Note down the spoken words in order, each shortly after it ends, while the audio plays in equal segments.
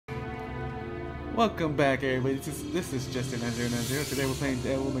Welcome back, everybody. This is Justin9090. Today we're playing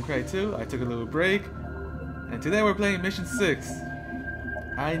Devil May Cry 2. I took a little break, and today we're playing Mission 6.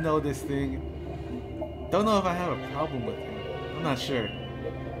 I know this thing. Don't know if I have a problem with it. I'm not sure.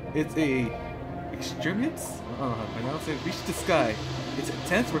 It's a extremists? I don't know how to pronounce it. Reach the sky. Its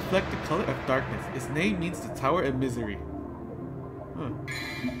intense reflected color of darkness. Its name means the Tower of Misery.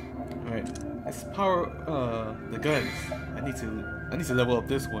 Alright. Let's power the guns. I need to level up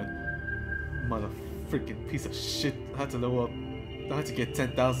this one. Mother freaking piece of shit. I had to level up. I had to get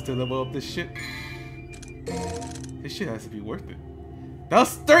 10,000 to level up this shit. This shit has to be worth it. That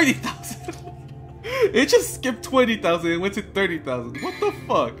was 30,000. It just skipped 20,000 and went to 30,000. What the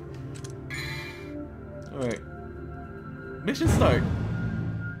fuck? Alright. Mission start.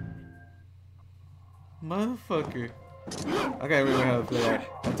 Motherfucker. I can't remember how to play that.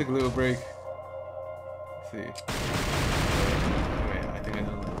 I took a little break. Let's see. Alright, I think I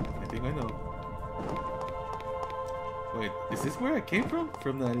know. Wait, is this where I came from?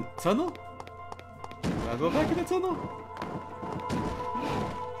 From the tunnel? Did I go back in the tunnel?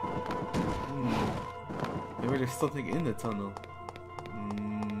 Maybe there's something in the tunnel.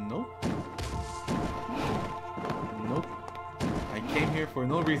 Nope. Nope. I came here for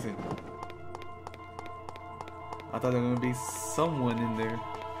no reason. I thought there was gonna be someone in there.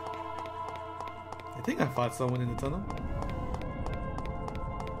 I think I fought someone in the tunnel.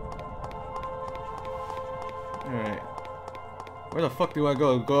 Alright. Where the fuck do I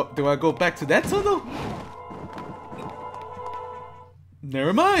go? Do I go back to that tunnel?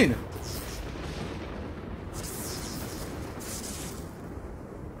 Never mind!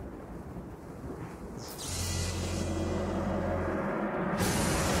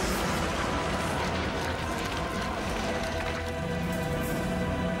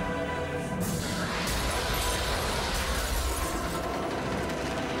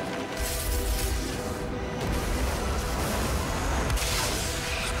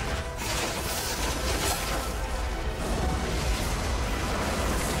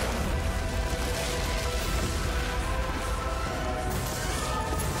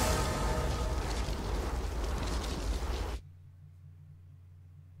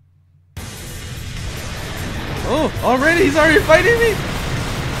 Oh, already? He's already fighting me?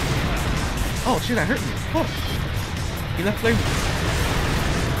 Oh shit, I hurt me. Oh. He left flame.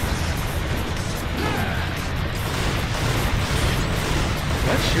 Did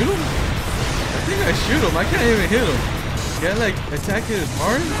I shoot him? I think I shoot him. I can't even hit him. Can I like attack his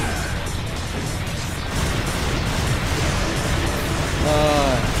arm?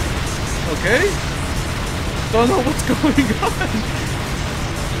 Okay. Don't know what's going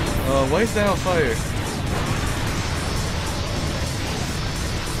on. Why is that on fire?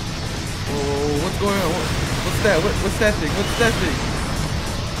 What's going on? What's that? What's that thing? What's that thing?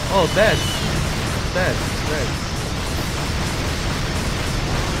 Oh, that.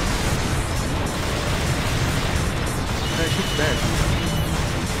 I shoot that.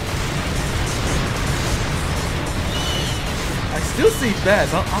 I still see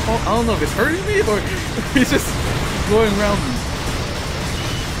bats. I don't know if it's hurting me or it's just going around me.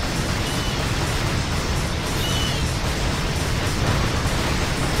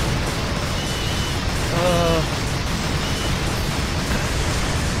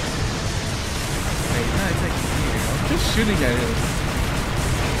 Shooting at him.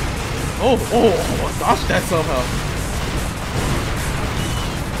 Oh, dodge that somehow.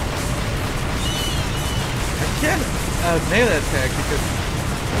 I can't melee attack because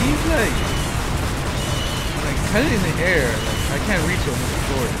he's like kind of in the air. Like, I can't reach him with the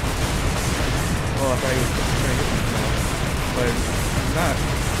sword. Oh, I thought he was trying to hit me now, but he's not.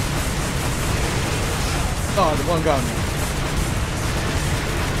 Oh, the one got me.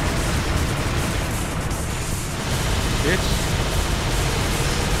 Bitch.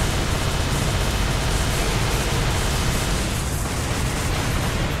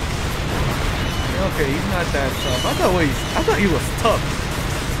 Okay, he's not that tough. I thought he was tough.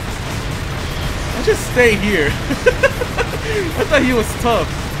 I'll just stay here. I thought he was tough.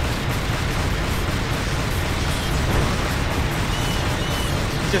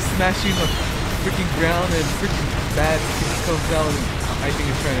 Just smashing the freaking ground and freaking bad comes down and I think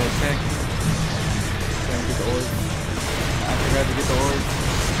he's trying to attack me. Trying to get the orbs. I forgot to get the orbs.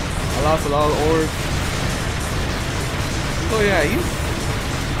 I lost a lot of orbs. Oh yeah, I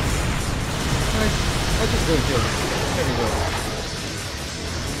just go kill him. There we go.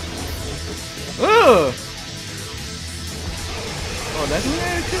 Ugh! Oh, that's what I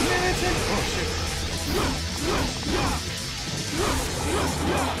killed me. Oh shit.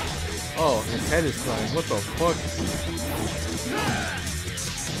 Oh, his head is flying. What the fuck?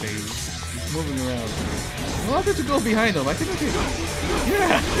 moving around. Well, I have to go behind him. I think I can.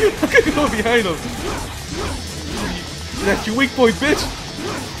 Yeah, I can go behind him. That's your weak point, bitch.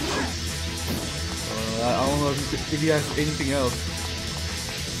 I don't know if he has anything else.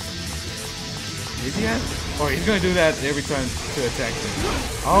 Did he have? Or he's gonna do that every time to attack me.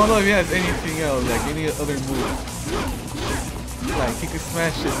 I don't know if he has anything else, like any other move. Like he could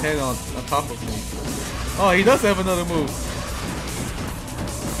smash his head on top of me. Oh, he does have another move.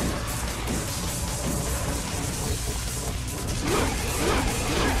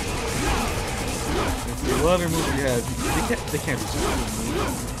 Let's see what other move he has. They can't be shooting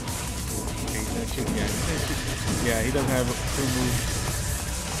moves. Okay, he's not shooting at me. Yeah, he doesn't have 2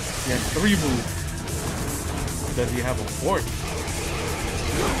 moves. He has 3 moves. Does he have a 4th?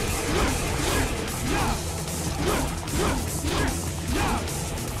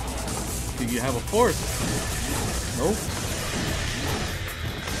 Do you have a 4th? Nope.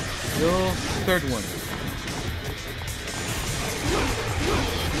 Still 3rd one.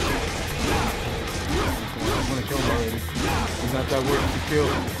 I'm gonna kill him already. He's not that worth to kill.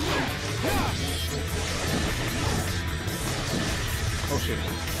 Oh shit.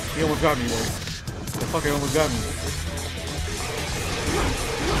 He almost got me there. The fucker almost got me.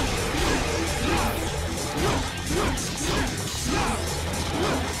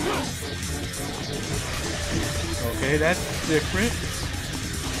 Okay, that's different.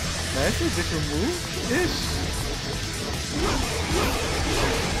 That's a different move-ish.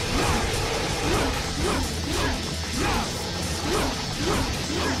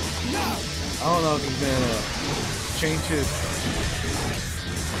 I don't know if he's gonna change his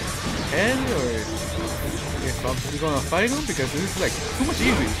head or if I'm gonna fight him because this is like too much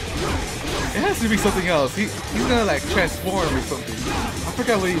easy. It has to be something else. He's gonna like transform or something. I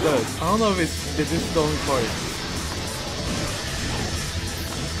forgot what he does. I don't know if this is the only part.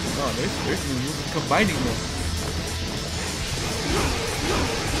 Oh, there's new moves combining them.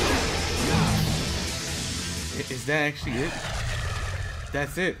 Is that actually it?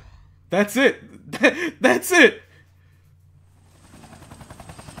 That's it. That's it. That's it.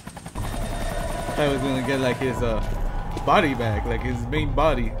 I thought I was gonna get like his body back, like his main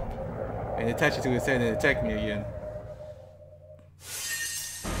body, and attach it to his head and attack me again.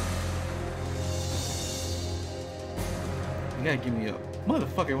 You gotta give me a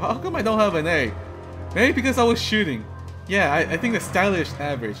motherfucker. How come I don't have an A? Maybe because I was shooting. Yeah, I think the stylish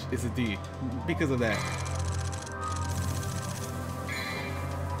average is a D because of that.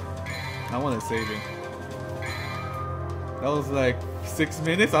 I want to save it. That was like 6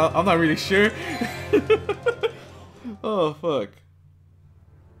 minutes. I'm not really sure. Oh fuck.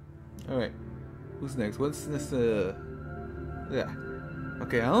 All right, who's next? What's this? Yeah.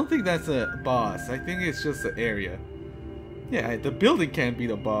 Okay, I don't think that's a boss. I think it's just an area. Yeah, the building can't be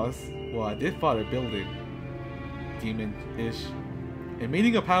the boss. Well, I did fight a building. Demon-ish. A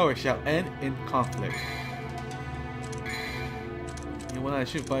meeting of power shall end in conflict. You know what I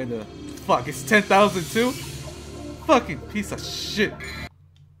should buy the... Fuck, it's 10,000 too? Fucking piece of shit.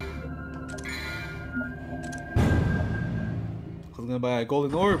 I was gonna buy a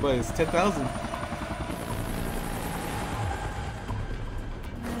golden ore, but it's 10,000.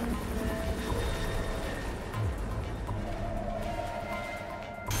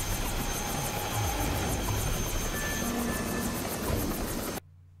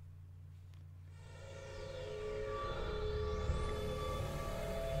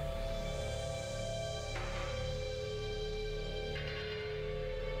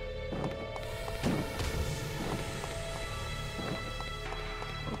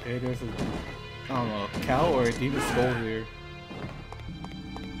 Okay, there's a, I don't know, a cow or a demon skull here.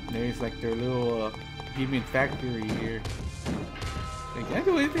 There's like their little demon factory here. Like, can I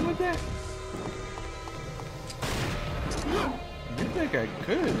do anything with that? I think I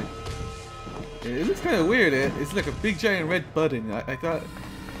could. It looks kind of weird. It's like a big giant red button. I thought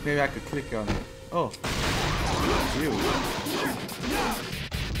maybe I could click on it. Oh. Ew.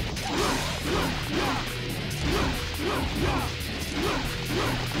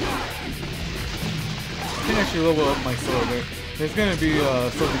 I think I should level up my sword. There's gonna be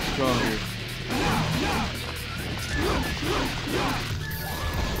something strong here.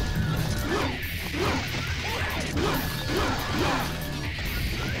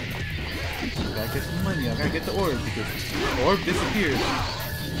 I gotta get some money. I gotta get the orb because the orb disappears.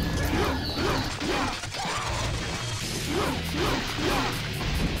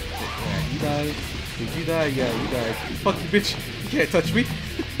 Yeah, you died. Did you die? Yeah, you died. Fuck you, bitch. You can't touch me.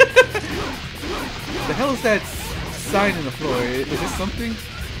 The hell is that sign in the floor? Is this something?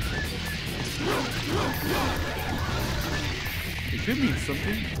 could mean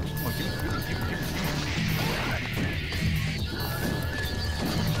something. Come on, give me.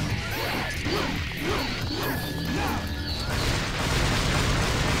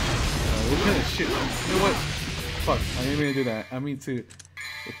 What kind of shit? You know what? Fuck, I didn't mean to do that. I mean to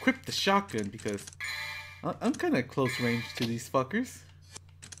equip the shotgun because I'm kind of close range to these fuckers.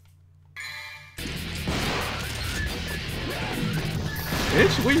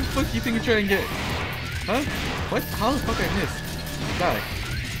 Bitch, where the fuck you think you're trying to get? Huh? What? How the fuck I missed? Die.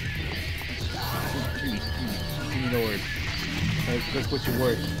 Give me the orb. That's what you're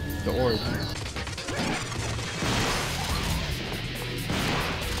worth. The orb.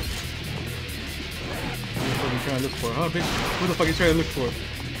 What are you trying to look for? Huh, bitch? What the fuck are you trying to look for?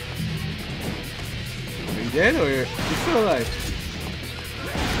 Are you dead or you're still alive?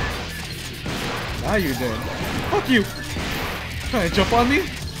 Now you're dead. Fuck you! Trying to jump on me?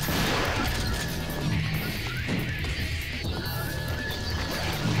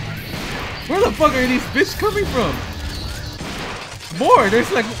 Where the fuck are these bitches coming from? More!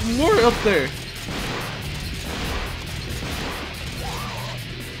 There's like more up there.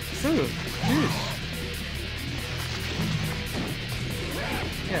 Son of a bitch.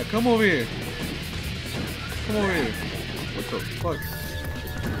 Yeah, come over here. Come over here. What the fuck?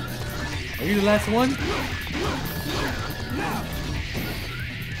 Are you the last one?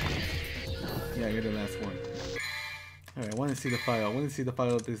 Yeah, you're the last one. Alright, I want to see the file. I want to see the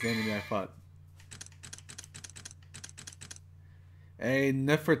file of this enemy I fought. A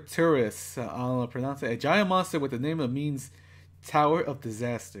Neferturus. I don't know how to pronounce it. A giant monster with the name that means Tower of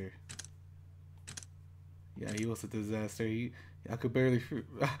Disaster. Yeah, he was a disaster. I could barely...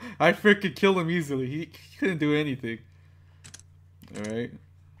 I freaking killed him easily. He couldn't do anything. Alright.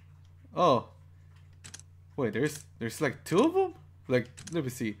 Oh. Wait, there's like two of them? Like, let me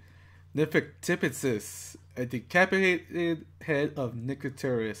see. Nefertipitsis, a decapitated head of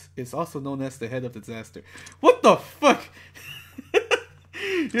Neferturus. It's also known as the head of disaster. What the fuck?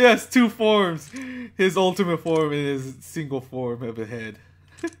 He has two forms. His ultimate form and his single form of a head.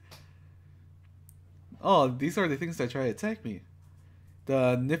 Oh, these are the things that try to attack me.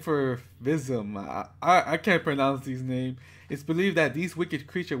 The Nefervism. I can't pronounce these names. It's believed that these wicked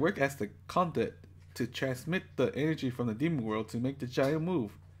creatures work as the conduit to transmit the energy from the demon world to make the giant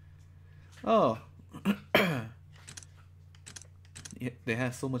move. Oh. Yeah, they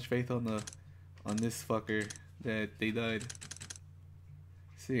had so much faith on this fucker that they died.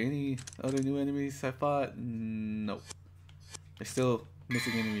 See, any other new enemies I fought? No. They're still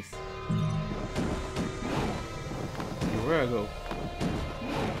missing enemies. Where I go?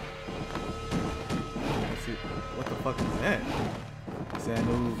 Let's see. What the fuck is that? Is that a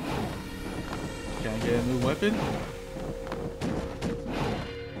new... Can I get a new weapon?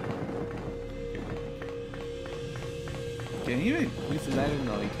 Can you even use the ladder?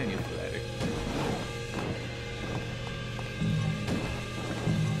 No, you can't use the ladder.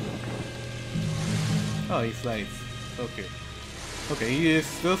 Oh, he slides. Okay. Okay, he is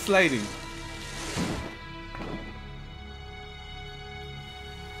still sliding.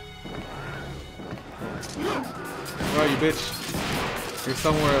 Where are you, bitch? You're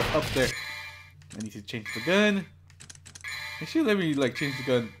somewhere up there. I need to change the gun. It should let me like change the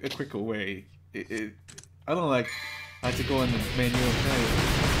gun a quicker way. I don't like I have to go in the menu and try it.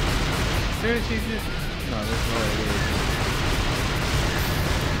 Is there a change it? No, there's no other way.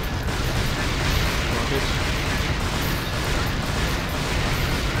 Come on, bitch.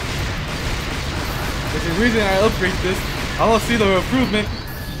 There's a reason I upgrade this. I don't see the improvement.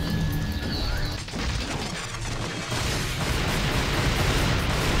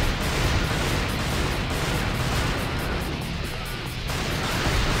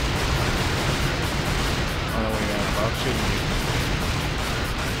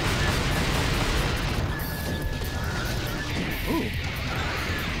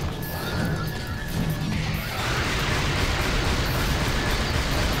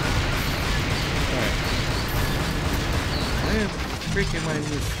 Freaking my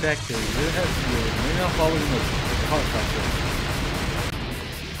new stack there. It has to be maybe I'm following the helicopter.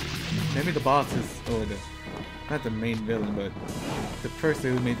 Maybe the boss is not the main villain, but the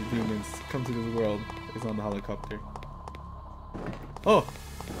person who made the demons come to this world is on the helicopter. Oh!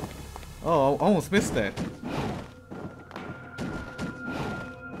 Oh, I almost missed that.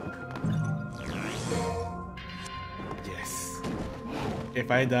 Yes.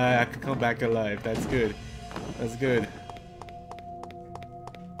 If I die, I can come back alive. That's good. That's good.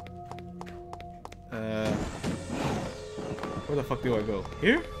 Where the fuck do I go?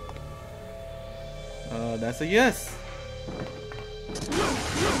 Here? That's a yes.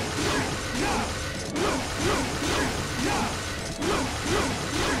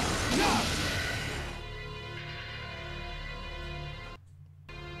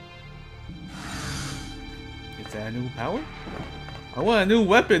 Is that a new power? I want a new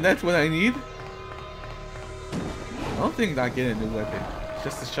weapon, that's what I need. I don't think I get a new weapon. It's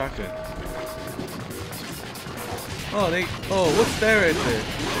just a shotgun. Oh, what's that right there?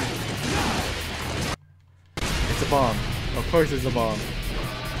 It's a bomb. Of course it's a bomb.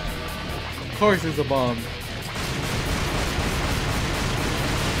 Of course it's a bomb.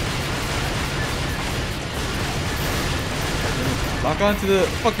 Lock onto the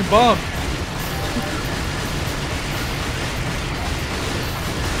fucking bomb.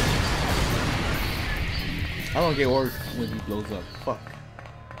 I don't get worse when he blows up. Fuck.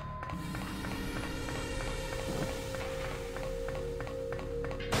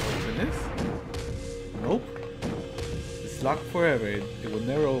 Open this? Nope. It's locked forever. It will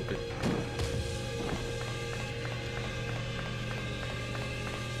never open.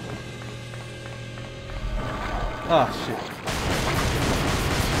 Ah, shit.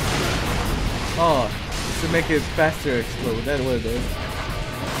 Oh, to make it faster explode. That's what it is.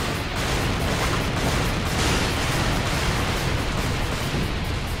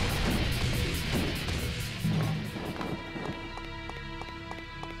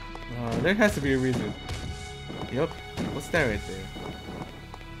 There has to be a reason. Yup. What's that right there?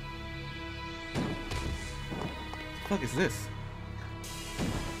 What the fuck is this?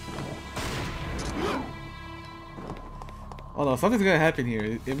 Oh no, something's gonna happen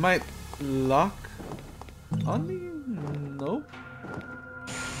here. It might lock on me? Nope.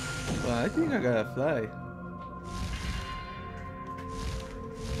 Well, I think I gotta fly.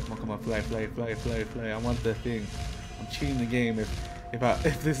 Come on, fly. I want the thing. I'm cheating the game if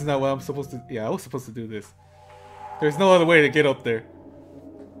this is not what I'm supposed to. Yeah, I was supposed to do this. There's no other way to get up there.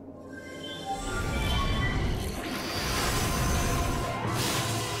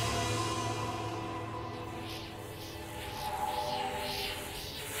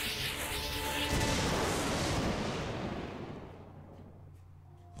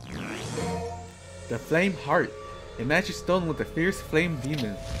 The Flame Heart, a magic stone with a fierce flame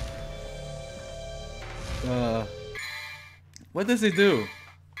demon. What does it do?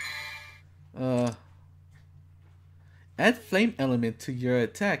 Add flame element to your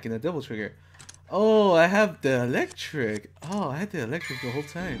attack in a double trigger. Oh, I have the electric. Oh, I had the electric the whole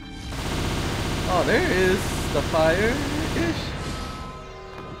time. Oh, there is the fire-ish.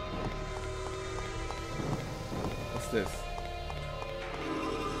 What's this?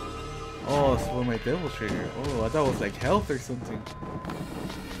 Oh, it's for my devil trigger. Oh, I thought it was like health or something.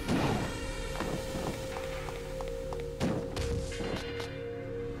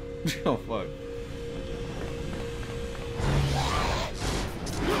 Oh fuck.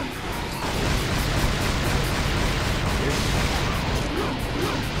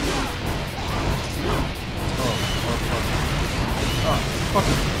 Oh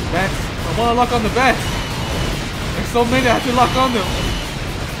fucking bats. I wanna lock on the bats. There's so many, I have to lock on them.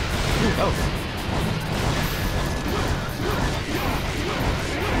 Ooh, that was...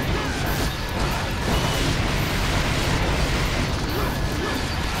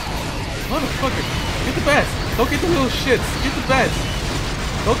 Motherfucker, get the bats. Don't get the little shits. Get the bats.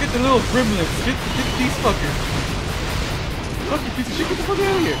 Don't get the little gremlins. Get these fuckers. Fucking piece of shit, get the fuck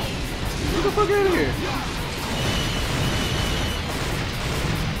out of here. Get the fuck out of here.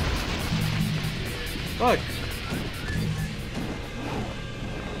 Fuck.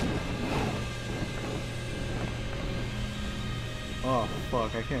 Oh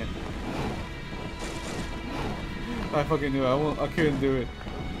fuck, I can't. I fucking knew it. I couldn't do it.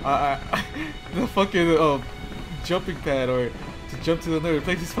 The fucking jumping pad or to jump to another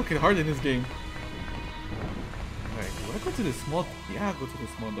place is fucking hard in this game. Alright, do I go to the small? Yeah, I'll go to the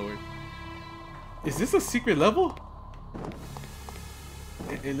small door. Is this a secret level?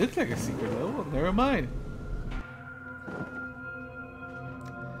 It looks like a secret level. Never mind.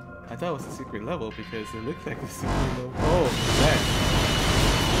 I thought it was a secret level because it looked like a secret level. Oh, that.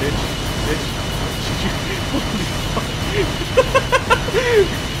 Bitch.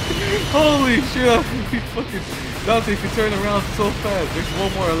 Holy shit, fucking Dante can turn around so fast. There's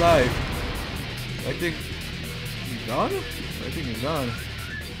one more alive. I think he's gone? I think he's gone.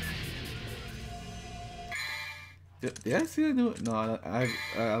 Did I see a new... No, I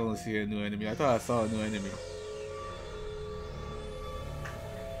don't see a new enemy. I thought I saw a new enemy.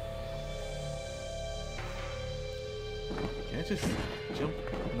 Can I just jump?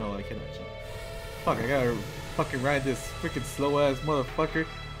 No, I cannot jump. Fuck, I gotta fucking ride this freaking slow ass motherfucker.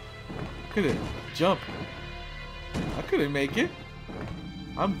 Couldn't jump. I couldn't make it.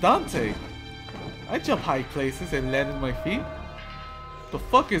 I'm Dante. I jump high places and land in my feet. The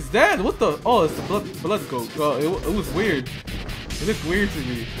fuck is that? What the? Oh, it's the blood goat. Oh, it was weird. It looked weird to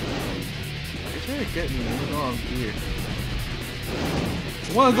me. Trying to get me, even though I'm here.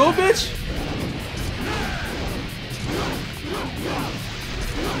 You wanna go, bitch?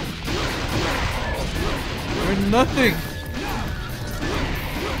 You're nothing.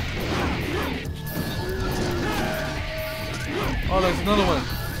 Oh, there's another one.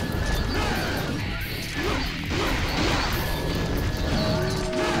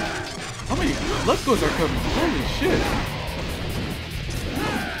 How many blood goes are coming? Holy shit.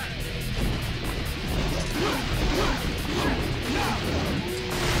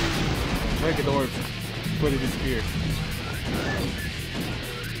 Try to get the orbs before they disappear.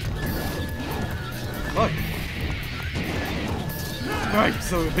 Fuck. Alright, you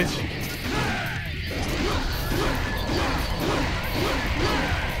son of a bitch.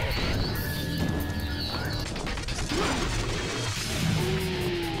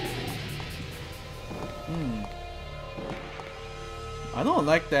 I don't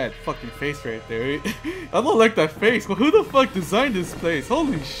like that fucking face right there. I don't like that face. Well, who the fuck designed this place?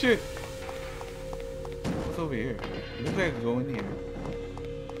 Holy shit. What's over here? It looks like I can go in here.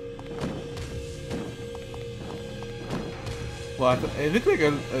 Well, it looked like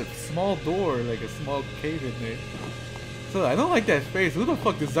a small door, like a small cave in there. So I don't like that face. Who the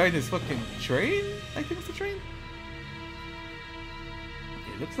fuck designed this fucking train? I think it's a train.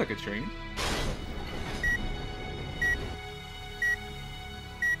 It looks like a train.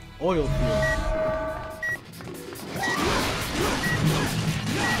 Oil field.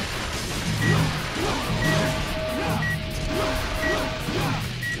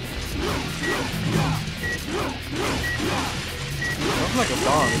 Sounds like a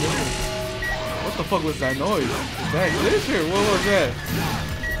bomb. What the fuck was that noise? Is that this or what was that?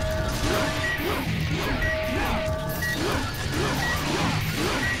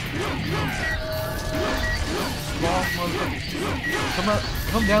 Small motherfucker. Come out,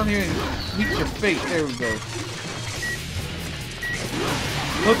 come down here and meet your fate. There we go.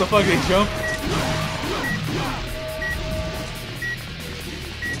 What the fuck, they jump?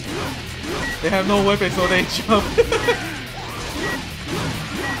 They have no weapon, so they jump.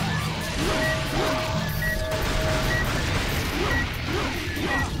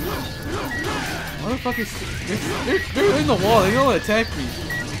 Motherfuckers, they're in the wall. They don't attack me.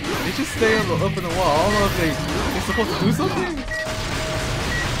 They just stay up in the wall. I don't know if they're supposed to do something.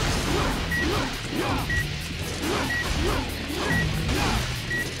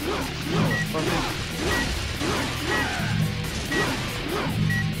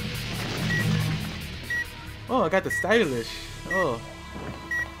 Oh, I got the stylish. Oh.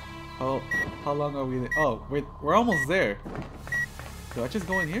 How long are we there? Oh, we're almost there. Do I just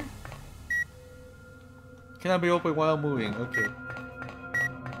go in here? Cannot be opened while moving. Okay.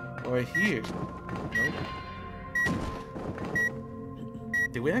 Or here. Nope.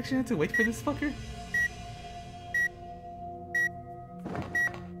 Did we actually have to wait for this fucker?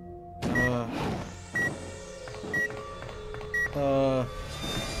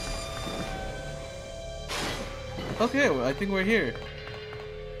 Okay, well, I think we're here.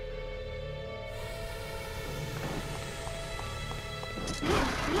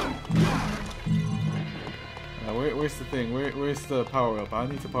 Where's the thing? Where's the power up? I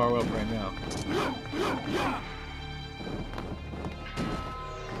need to power up right now.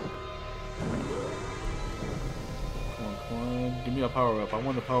 Come on. Give me a power up. I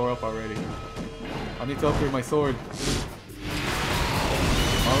want the power up already. I need to upgrade my sword. I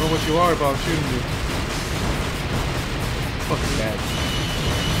don't know what you are, but I'm shooting you. It's fucking bad.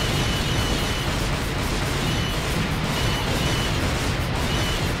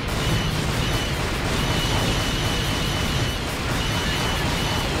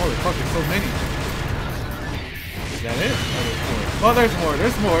 Holy fuck, there's so many. Is that it? Oh, there's more.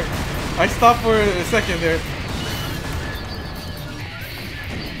 There's more. I stopped for a second there.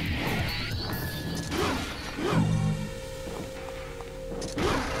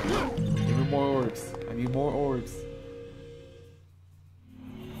 Give me more orbs. I need more orbs.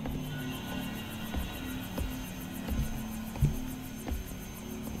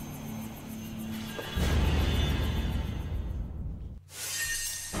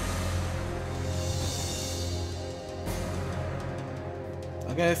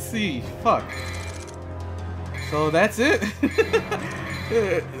 I gotta see. Fuck. So that's it?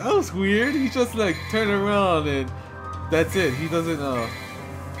 Yeah, that was weird. He just like turned around and that's it. He doesn't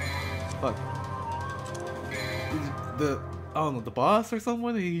fuck. I don't know, the boss or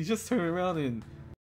someone, he just turned around and